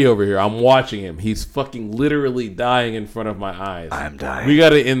buddy over here, I'm watching him. He's fucking literally dying in front of my eyes. I'm dying. We got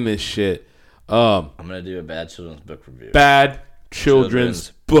to end this shit. I'm going to do a bad children's book review. Bad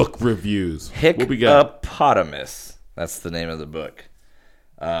children's book reviews. What we got? Hippopotamus. That's the name of the book.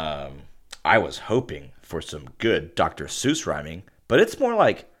 I was hoping for some good Dr. Seuss rhyming, but it's more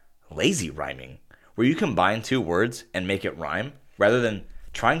like lazy rhyming, where you combine two words and make it rhyme, rather than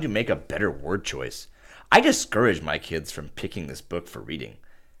trying to make a better word choice. I discourage my kids from picking this book for reading.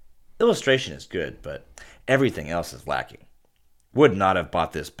 Illustration is good, but everything else is lacking. Would not have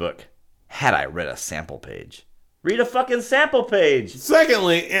bought this book had I read a sample page. Read a fucking sample page.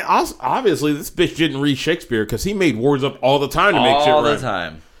 Secondly, obviously, this bitch didn't read Shakespeare because he made words up all the time to make shit All rhyme. the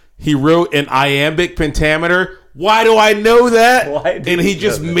time. He wrote an iambic pentameter. Why do I know that? And he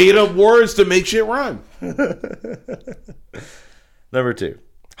just made up words to make shit rhyme. Number 2.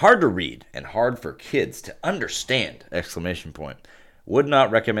 Hard to read and hard for kids to understand! Exclamation point. Would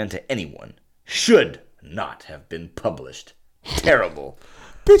not recommend to anyone. Should not have been published. Terrible.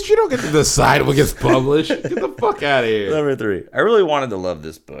 Bitch, you don't get to decide what gets published. Get the fuck out of here. Number 3. I really wanted to love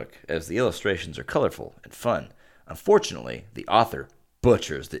this book, as the illustrations are colorful and fun. Unfortunately, the author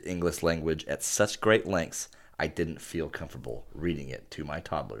butchers the English language at such great lengths, I didn't feel comfortable reading it to my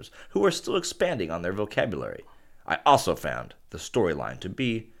toddlers, who are still expanding on their vocabulary. I also found the storyline to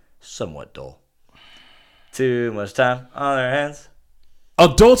be somewhat dull. Too much time on their hands?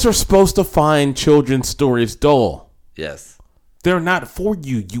 Adults are supposed to find children's stories dull. Yes. They're not for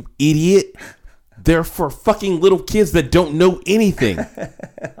you, you idiot. They're for fucking little kids that don't know anything.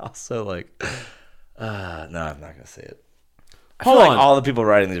 Also, no, I'm not going to say it. Hold on. All the people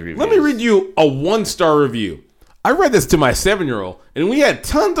writing these reviews. Let me read you a 1-star review. I read this to my 7-year-old, and we had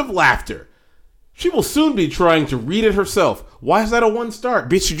tons of laughter. She will soon be trying to read it herself. Why is that a 1-star?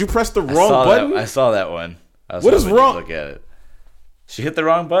 Bitch, did you press the wrong button? I saw that one. What is wrong? Look at it. She hit the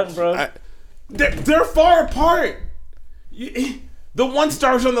wrong button, bro. They're far apart. The 1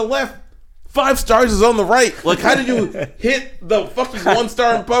 star's on the left. 5 stars is on the right. Like, how did you hit the fucking 1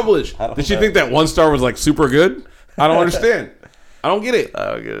 star and publish? Did she think that 1 star was like super good? I don't understand. I don't get it.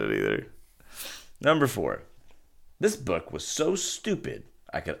 I don't get it either. Number 4. This book was so stupid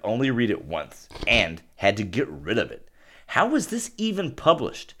I could only read it once and had to get rid of it. How was this even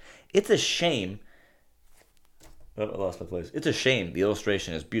published? It's a shame. Oh, I lost my place. It's a shame the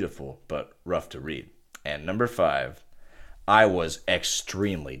illustration is beautiful but rough to read. And number 5. I was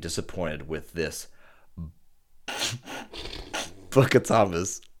extremely disappointed with this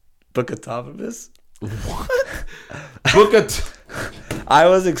Bookatomus. Bookatomus? What? I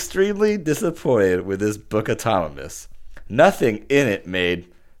was extremely disappointed with this Bookatomus. Nothing in it made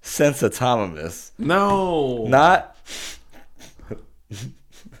sense-autonomous. No. Not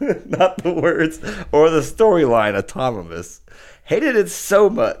the words or the storyline autonomous. Hated it so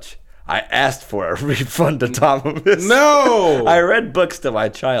much. I asked for a refund autonomous. No. I read books to my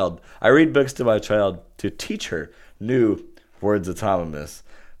child. I read books to my child to teach her new words autonomous.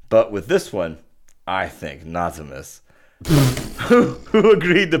 But with this one, I think notomus. who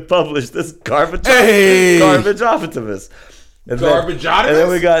agreed to publish this garbage optimus. Garbage And then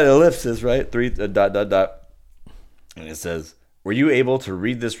we got ellipsis, right? 3 ... And it says, were you able to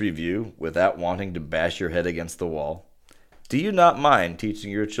read this review without wanting to bash your head against the wall? Do you not mind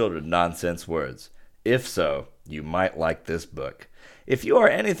teaching your children nonsense words? If so, you might like this book. If you are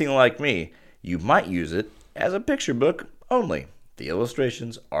anything like me, you might use it as a picture book only. The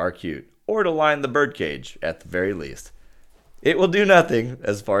illustrations are cute, or to line the birdcage at the very least. It will do nothing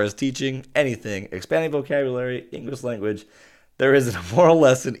as far as teaching anything, expanding vocabulary, English language. There isn't a moral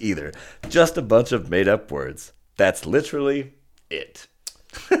lesson either, just a bunch of made-up words. That's literally it.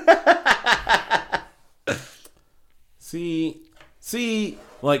 See,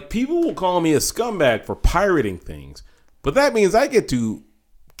 like, people will call me a scumbag for pirating things, but that means I get to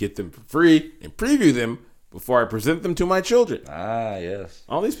get them for free and preview them before I present them to my children. Ah, yes.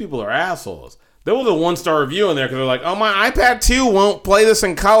 All these people are assholes. There was a 1-star review in there because they're like, oh, my iPad 2 won't play this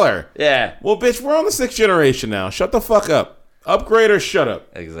in color. Yeah. Well, bitch, we're on the 6th generation now. Shut the fuck up. Upgrade or shut up.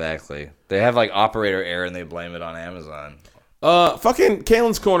 Exactly. They have, operator error and they blame it on Amazon. Fucking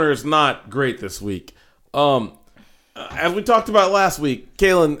Kaylin's Corner is not great this week. As we talked about last week,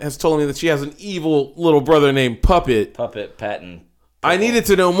 Kaylin has told me that she has an evil little brother named Puppet. Puppet, Patton. I needed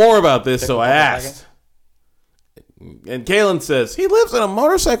to know more about this, so I asked. And Kaylin says, he lives in a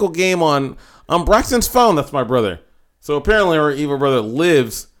motorcycle game on Braxton's phone. That's my brother. So apparently her evil brother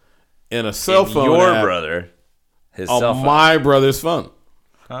lives in a cell phone Your app brother. His on cell phone. my brother's phone.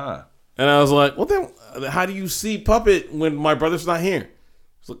 Huh. And I was like, well, then how do you see Puppet when my brother's not here?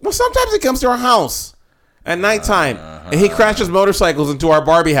 He's like, well, sometimes he comes to our house at nighttime, and he crashes motorcycles into our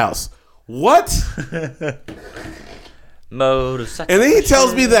Barbie house. What? Motorcycle. And then he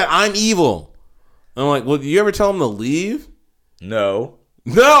tells me that I'm evil. I'm like, well, do you ever tell him to leave? No.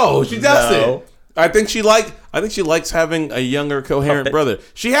 No, she doesn't. No. I think she likes having a younger, coherent brother.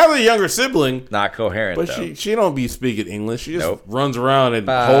 She has a younger sibling, Not coherent, but though. she don't be speaking English. She just Nope. runs around and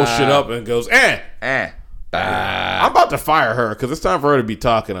holds shit up and goes, eh. I'm about to fire her because it's time for her to be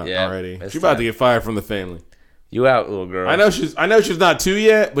talking already. it's She's about time. to get fired from the family. You out, little girl. I know she's not 2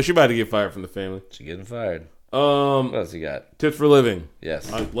 yet, but she's about to get fired from the family. She's getting fired. What else you got? Tips for living. Yes.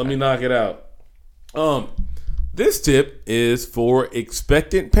 Let me knock it out. This tip is for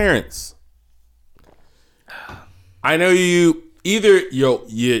expectant parents. I know you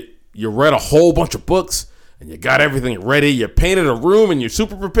read a whole bunch of books and you got everything ready. You painted a room and you're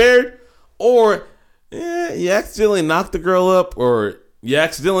super prepared, or you accidentally knocked the girl up, or you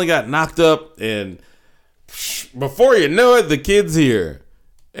accidentally got knocked up, and before you know it, the kid's here,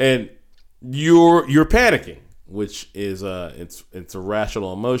 and you're panicking, which is it's a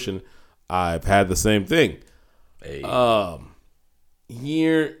rational emotion. I've had the same thing. Hey.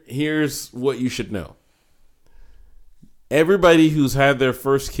 Here's what you should know. Everybody who's had their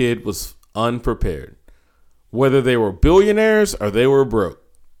first kid was unprepared. Whether they were billionaires or they were broke,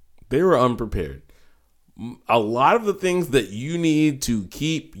 they were unprepared. A lot of the things that you need to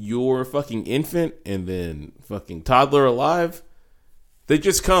keep your fucking infant and then fucking toddler alive, they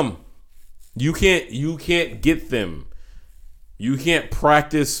just come. You can't get them. You can't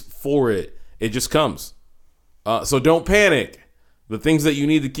practice for it. It just comes. So don't panic. The things that you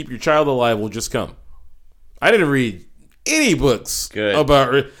need to keep your child alive will just come. I didn't read any books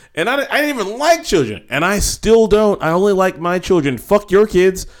about, and I didn't even like children, and I still don't. I only like my children. Fuck your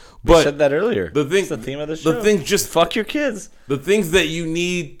kids. But you said that earlier. That's the theme of the show. The things just fuck your kids. The things that you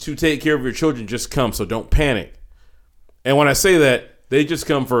need to take care of your children just come. So don't panic. And when I say that, they just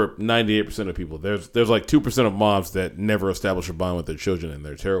come for 98% of people. There's like 2% of moms that never establish a bond with their children, and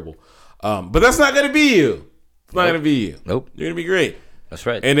they're terrible. But that's not going to be you. It's not going to be you. Nope. You're going to be great. That's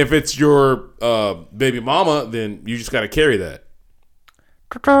right. And if it's your baby mama, then you just got to carry that.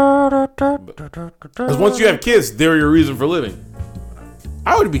 Because once you have kids, they're your reason for living.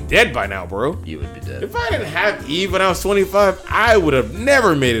 I would be dead by now, bro. You would be dead. If I didn't have Eve when I was 25, I would have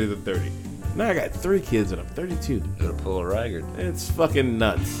never made it to 30. Now I got 3 kids and I'm 32. Gonna pull a Ragged. It's fucking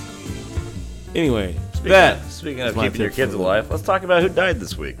nuts. Anyway, Speaking of keeping your kids alive, let's talk about who died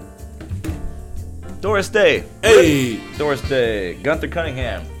this week. Doris Day. Hey, Doris Day. Gunther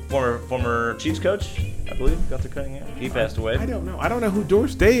Cunningham, former Chiefs coach, I believe. Gunther Cunningham. He passed away. I don't know. I don't know who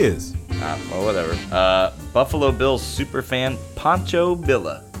Doris Day is. Well, whatever. Buffalo Bills superfan Pancho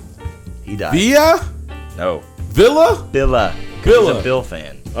Villa. He died. Villa? No. Villa? Villa. Villa. He's a Bill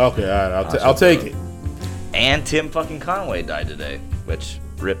fan. Okay, all right. I'll take it. And Tim fucking Conway died today, which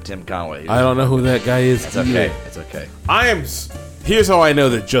ripped Tim Conway. I don't know who that guy is. It's okay. It's okay. Here's how I know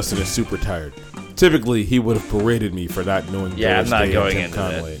that Justin is super tired. Typically, he would have berated me for not knowing. Yeah, Doris I'm not Day going and into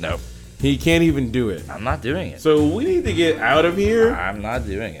Tim Conway. it. Nope. He can't even do it. I'm not doing it. So we need to get out of here. I'm not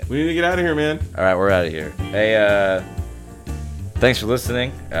doing it. We need to get out of here, man. All right, we're out of here. Hey, thanks for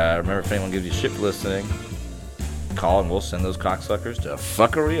listening. Remember, if anyone gives you shit for listening, call and we'll send those cocksuckers to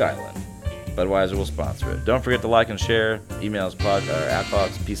Fuckery Island. Budweiser will sponsor it. Don't forget to like and share. Email us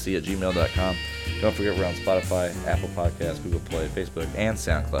atpodspc@gmail.com. Don't forget we're on Spotify, Apple Podcasts, Google Play, Facebook, and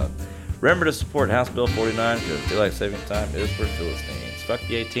SoundCloud. Remember to support House Bill 49 because daylight savings time is for Philistines. Fuck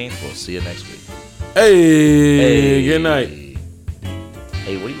the 18th. We'll see you next week. Hey, good night.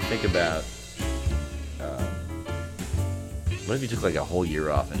 Hey, what do you think about... what if you took like a whole year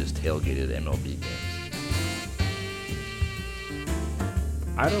off and just tailgated MLB games?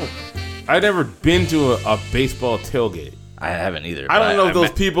 I've never been to a baseball tailgate. I haven't either. I don't know if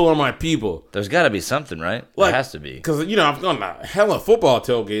those people are my people. There's got to be something, right? Like, there has to be. Because, I've gone to hella football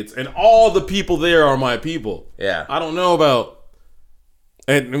tailgates, and all the people there are my people. Yeah. I don't know about...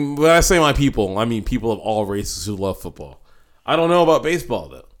 And when I say my people, I mean people of all races who love football. I don't know about baseball,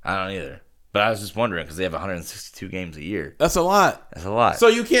 though. I don't either. But I was just wondering, because they have 162 games a year. That's a lot. That's a lot. So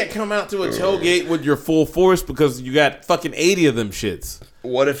you can't come out to a tailgate with your full force because you got fucking 80 of them shits.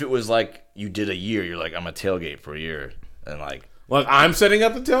 What if it was like you did a year? You're like, I'm a tailgate for a year. And like I'm setting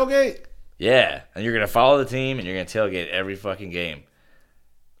up the tailgate? Yeah. And you're going to follow the team and you're going to tailgate every fucking game.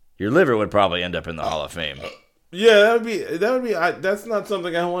 Your liver would probably end up in the Hall of Fame. Yeah, that would be. That's not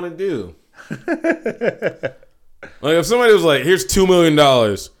something I want to do. Like if somebody was like, "Here's $2 million,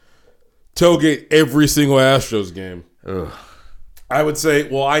 tailgate every single Astros game," Ugh. I would say,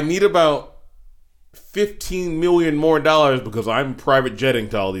 "Well, I need about $15 million more because I'm private jetting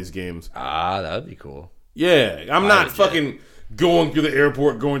to all these games." That would be cool. Yeah, I'm not fucking going through the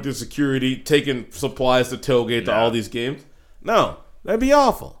airport, going through security, taking supplies to tailgate to all these games. No, that'd be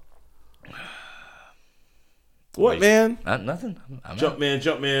awful. What, man? Nothing. I'm Jump out. man,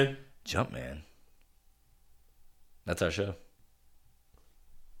 jump man. Jump man. That's our show.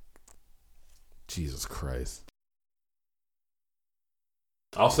 Jesus Christ.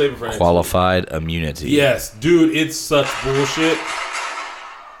 I'll save it for next Qualified immunity. week. Yes, dude, it's such bullshit.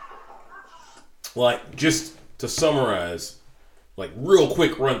 Like, just to summarize, like, real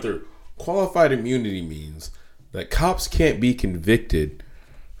quick run through. Qualified immunity means that cops can't be convicted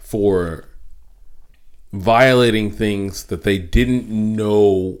for violating things that they didn't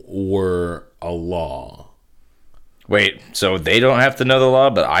know were a law. Wait, so they don't have to know the law,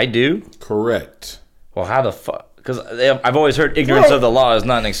 but I do? Correct. Well, how the fuck? Because I've always heard ignorance of the law is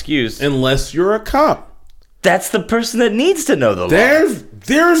not an excuse. Unless you're a cop. That's the person that needs to know the law.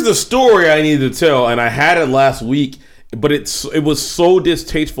 There's the story I need to tell, and I had it last week, but it was so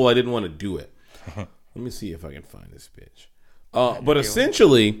distasteful I didn't want to do it. Let me see if I can find this bitch. But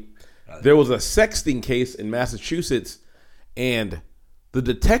essentially, there was a sexting case in Massachusetts, and the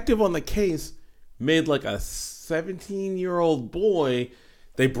detective on the case made like a 17-year-old boy.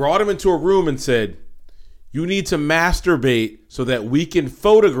 They brought him into a room and said, "You need to masturbate so that we can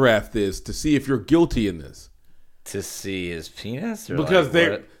photograph this to see if you're guilty in this." To see his penis? Or Because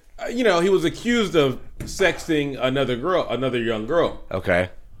like he was accused of sexting another young girl. Okay.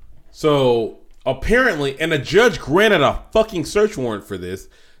 So apparently, and a judge granted a fucking search warrant for this.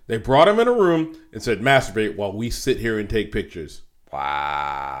 They brought him in a room and said, "Masturbate while we sit here and take pictures."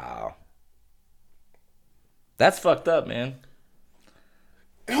 Wow. That's fucked up, man.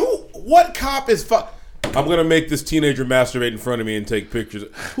 What cop is I'm gonna make this teenager masturbate in front of me and take pictures.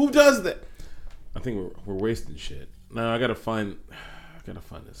 Who does that? I think we're wasting shit. No, I gotta find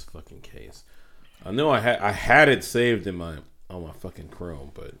this fucking case. I know I had it saved on my fucking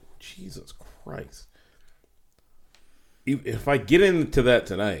Chrome, but Jesus Christ. If I get into that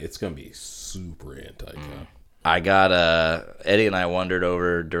tonight, it's gonna be super anti-cop. I got Eddie and I wandered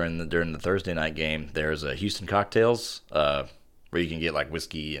over during the Thursday night game. There's a Houston Cocktails where you can get like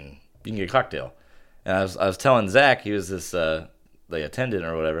whiskey and you can get a cocktail. And I was telling Zach, he was this the attendant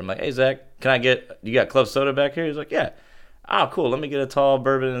or whatever. I'm like, "Hey Zach, you got club soda back here?" He's like, "Yeah." "Oh, cool. Let me get a tall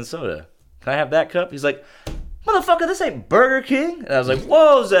bourbon and soda. Can I have that cup?" He's like, "Motherfucker, this ain't Burger King." And I was like,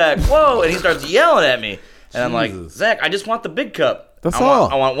 "Whoa, Zach, whoa!" And he starts yelling at me. And I'm like, "Zach, I just want the big cup. That's I all.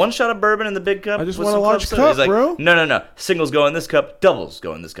 I want one shot of bourbon in the big cup. I just with want a some large club soda." cup, He's like, bro. No. Singles go in this cup. Doubles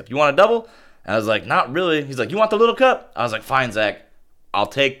go in this cup. You want a double? And I was like, "Not really." He's like, "You want the little cup?" I was like, "Fine, Zach. I'll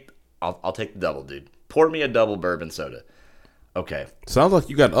take the double, dude. Pour me a double bourbon soda." Okay. Sounds like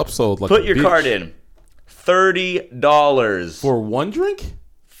you got upsold. Like Put a your bitch. card in. $30 for one drink.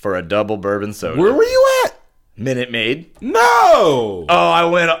 for a double bourbon soda. Where were you at? Minute Maid. No. Oh, I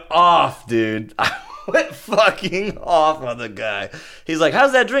went off, dude. I went fucking off on the guy. He's like,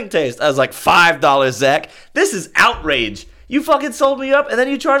 "How's that drink taste?" I was like, $5, Zach. This is outrage. You fucking sold me up, and then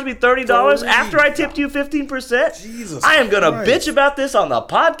you charged me $30 after I tipped you 15%? Jesus I am going to Christ. bitch about this on the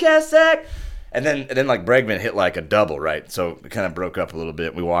podcast, Zach. And then like Bregman hit like a double, right? So it kind of broke up a little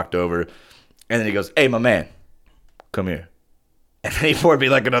bit. We walked over, and then he goes, "Hey, my man, come here." And then he poured me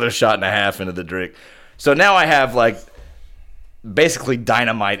like another shot and a half into the drink. So now I have like basically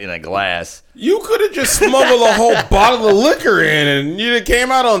dynamite in a glass. You could have just smuggled a whole bottle of liquor in and you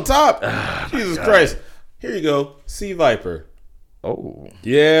came out on top. Jesus Christ. Here you go. Sea Viper. Oh,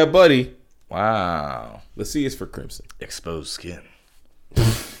 Yeah, buddy. wow. The C is for crimson. Exposed skin.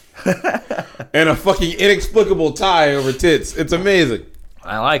 And a fucking inexplicable tie over tits. It's amazing.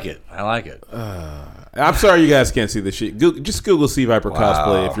 I like it. I'm sorry you guys can't see this shit. Just Google Sea Viper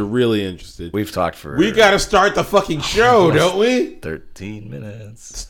cosplay if you're really interested. We've talked for We got to start the fucking show, don't we? 13 minutes.